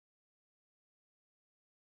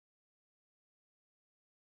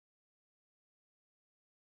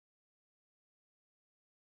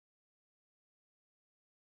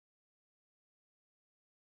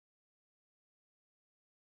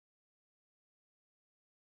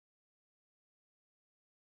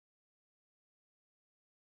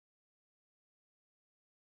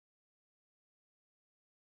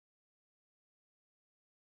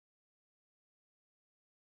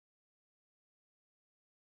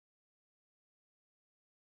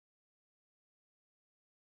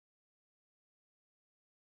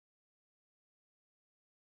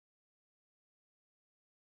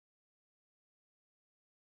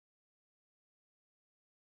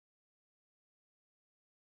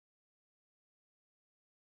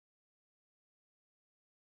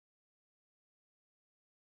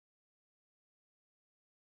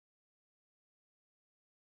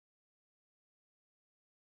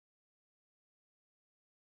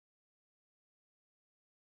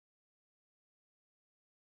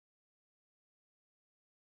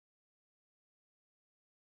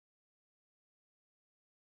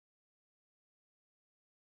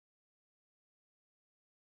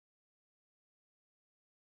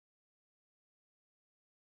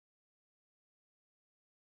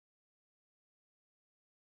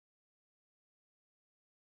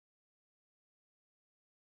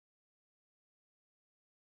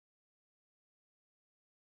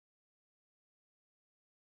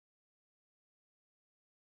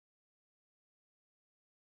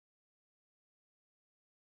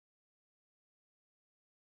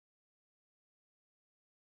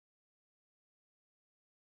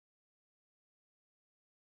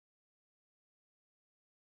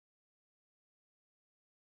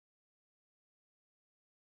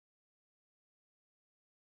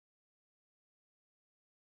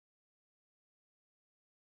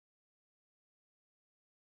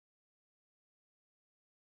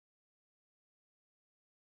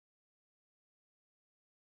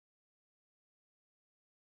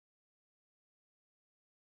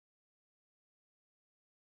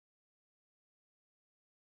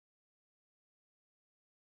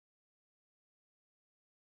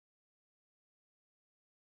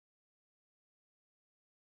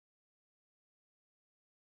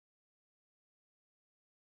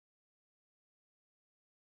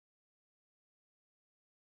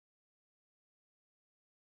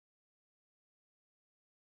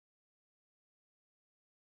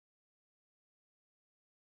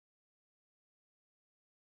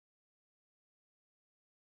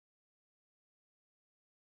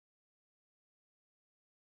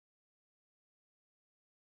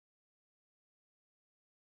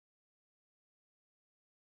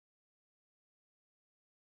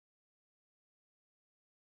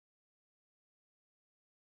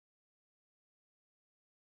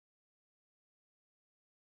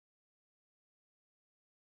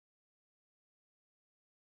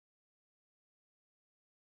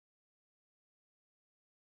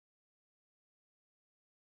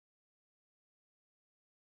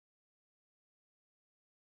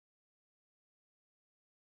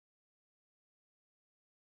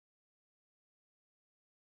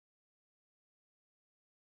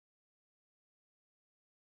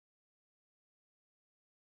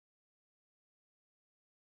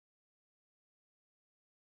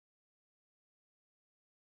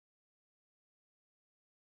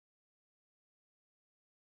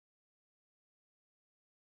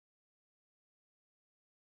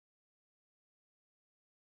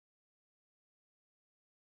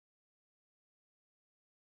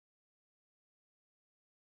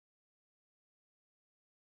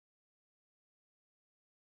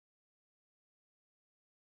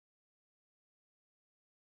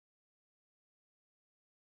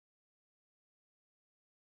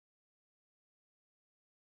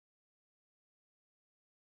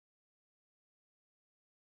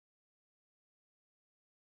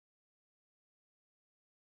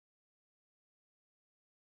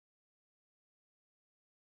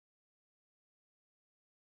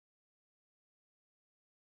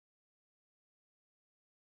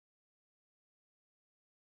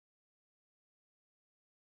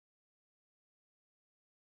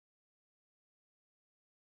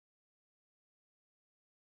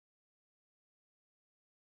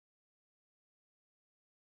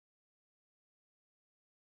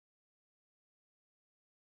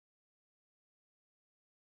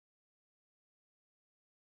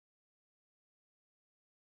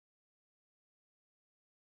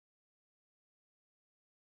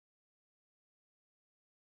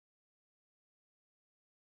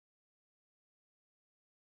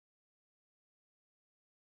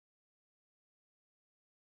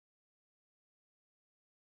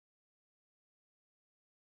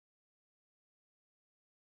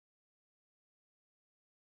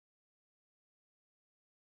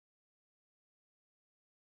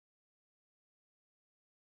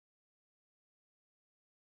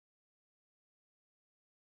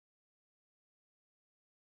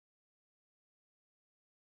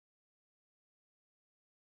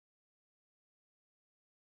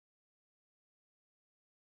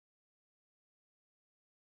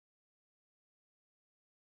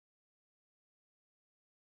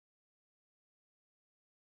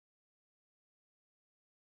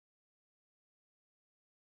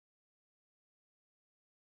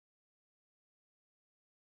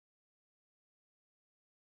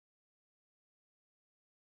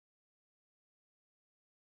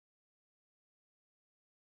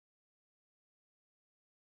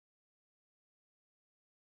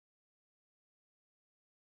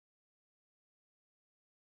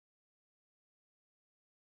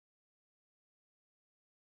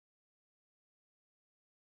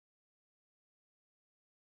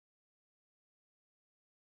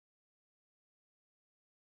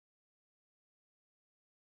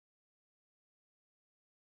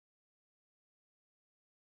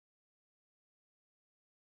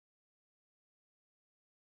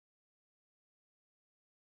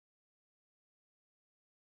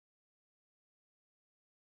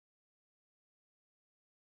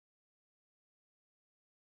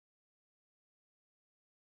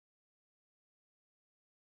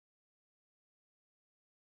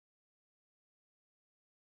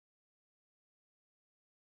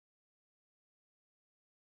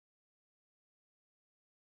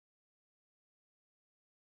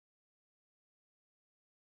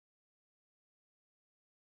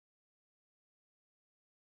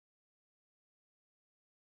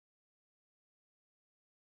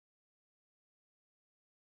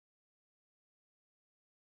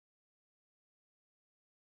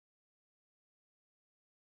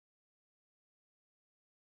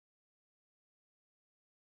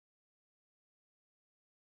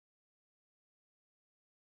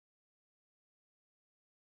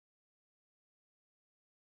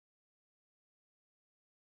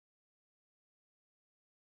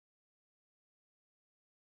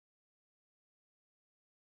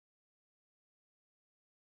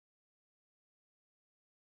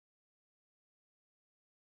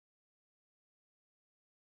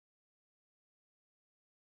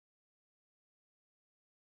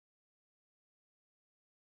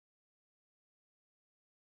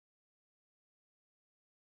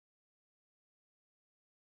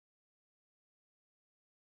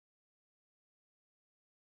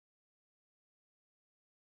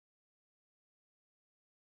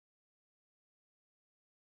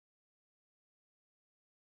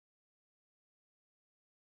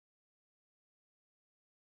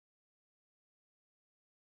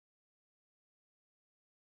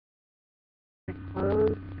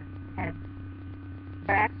closed and had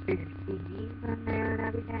racks for your CDs in there and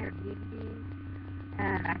everything, or DVDs.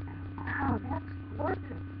 And I thought, wow, that's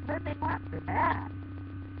gorgeous. What do they want for that?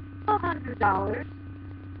 $100.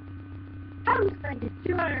 I was thinking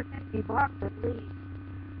 $250 at least.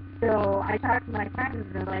 So I talked to my friends,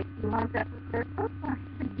 and they're like, you want that for Christmas? I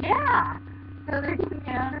said, yeah. So they're giving me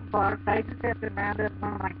 $100. I just have to round up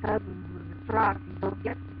one of my cousins with a truck and go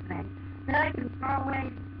get the thing. Then I can throw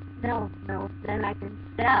away, then I can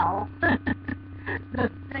sell the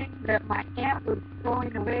thing that my aunt was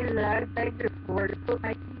throwing away that I begged her for to put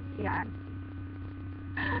my TV on.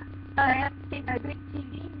 So I have to take my big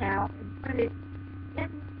TV now and put it in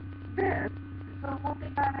this, so it won't be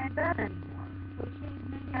by my bed anymore. Which means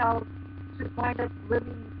maybe I'll just wind up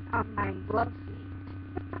living on my love seat.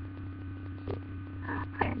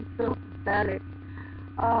 I'm so pathetic.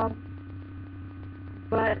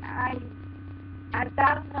 But I've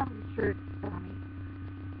got another shirt, Tony.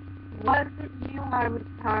 Was it you I was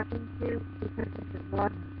talking to? Because if it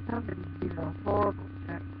wasn't, somebody did a horrible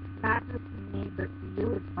trick. Not just to me, but to you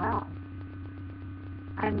as well.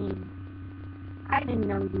 I mean, I didn't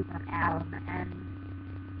know you from Adam, and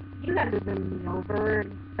you had to win me over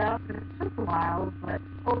and stuff, and it took a while, but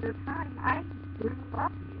over time, I grew to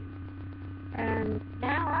love you. And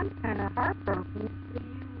now I'm kind of heartbroken to see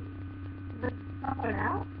you with someone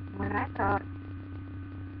else, when I thought,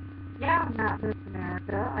 yeah, I'm not Miss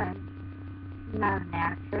America, I'm not an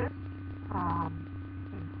actress,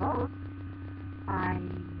 in close.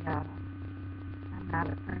 I'm not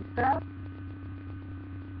a princess.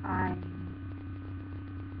 I'm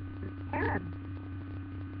just Karen.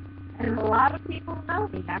 And a lot of people know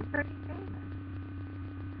me. I'm pretty famous.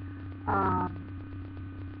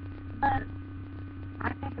 But I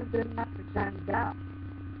think I'm good enough for Johnny Depp.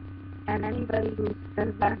 And anybody who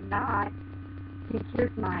says I'm not can kiss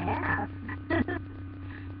my ass.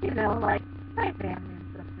 Like my family and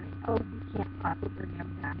stuff saying, oh, you can't possibly have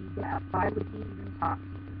Johnny Depp. Why would he even talk to you?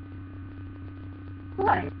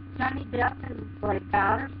 What? Johnny Depp is like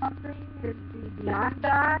God or something? Is he beyond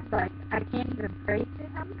God? Like, I can't even pray to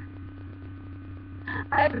him?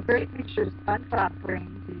 I have a great picture of SpongeBob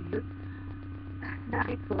praying to you.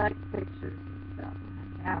 I collect pictures and stuff, and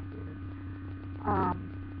I'm happy.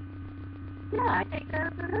 Yeah, I think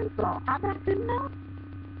that's an insult. I'm not good enough.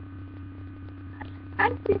 I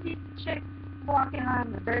see these chicks walking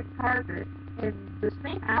on the red carpet in the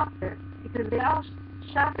same outfit because they all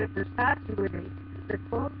shop at Versace where they put their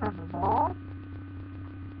clothes on the wall.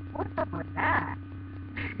 What's up with that?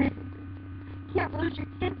 Can't lose your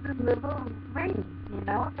kids in the little ring, They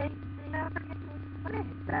never get to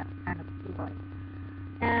experience that kind of joy.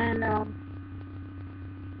 And,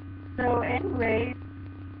 so anyways,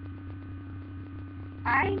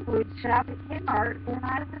 I would shop at Kmart and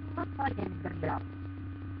I wouldn't look like anybody else.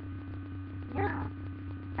 Yeah,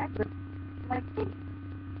 I look like me.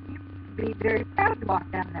 You'd be very proud to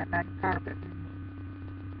walk down that red carpet with me.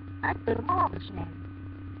 I put them all to shame.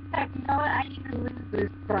 In fact, you know what? I need to lose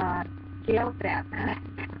this jail fat.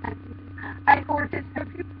 I ordered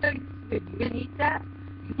everybody's food. You gonna eat that?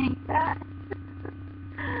 You eat that?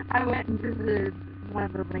 I went and visited one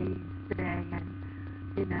of the ladies today,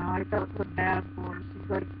 and I felt so bad for her. She's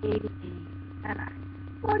like 88, and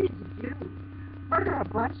what did you do? Order a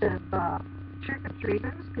bunch of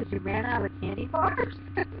trick-or-treaters because you ran out of candy bars?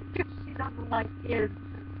 Because she doesn't like kids.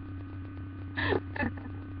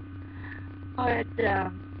 But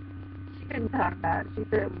she couldn't talk about it. She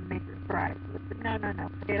said it would make her cry. So I said, no,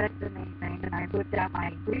 forget I said anything. And I whipped out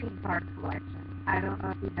my greeting card collection. I don't know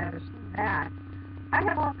if you've ever seen that. I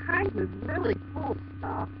have all kinds of really cool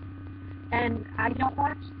stuff. And I don't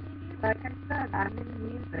watch TV. Like I said, I'm into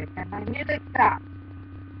music. And my music stops.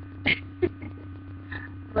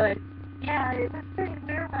 But, yeah, it was pretty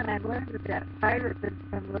weird when I learned that pirate that's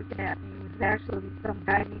been looking at me was actually some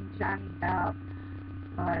guy named Johnny Depp.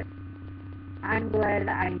 But I'm glad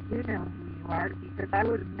I do know who you are because I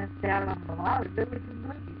would have missed out on a lot of really good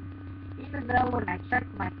movies. Even though when I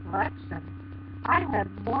checked my collection, I had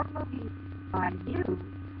more movies by you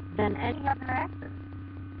than any other actor,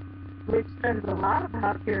 which says a lot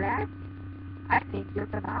about your acting. I think you're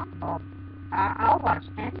phenomenal. I'll watch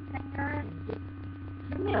anything you're in. Just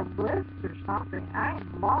give me a list or something. I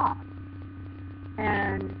am lost.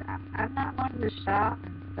 And I'm not one to shop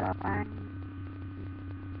and stuff.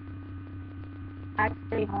 I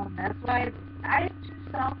stay home. That's why I have 2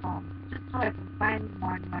 cell phones, just so I can find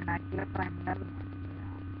one when I can't find the other one,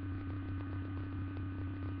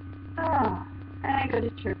 Oh, and I go to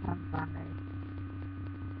church on Sunday.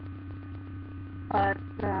 But,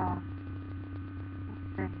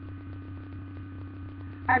 let's see.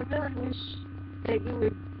 I really wish that you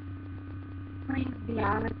would please be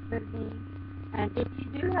honest with me. And if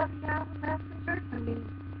you do have me on the messenger and we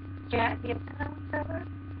chat, get to know each other,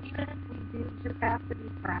 even if we do just have to be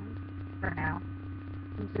friends for now,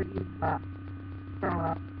 until you grow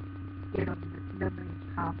up, get over this memory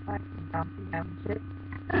complex and dump the young shit.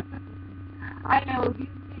 I know you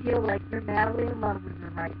feel like you're madly in love with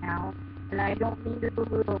her right now, and I don't mean to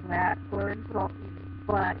belittle that or insult you,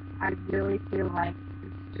 but I really feel like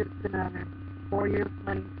it's just another 4-year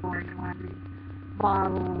flame for you on these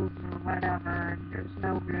models or whatever, and there's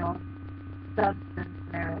no real substance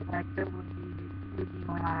there like there would be with you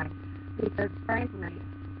and I. Because frankly,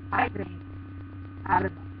 I think out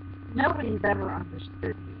of nobody's ever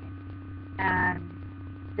understood me, and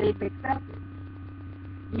they've accepted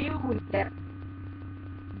me. You would get me.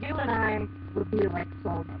 You and I would be like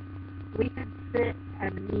soulmates. We could sit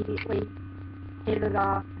and immediately hit it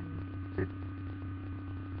off and just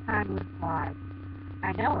time would fly.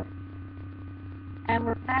 I know it. And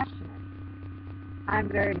we're passionate. I'm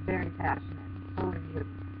very, very passionate. So are you.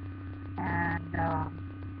 And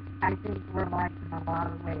I think we're alike in a lot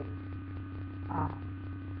of ways.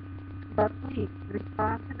 But please,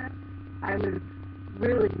 respond to this. I would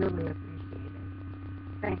really, really appreciate it.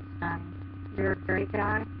 Thanks, Johnny. You're a great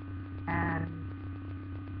guy. And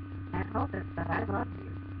I hope it, but I love you.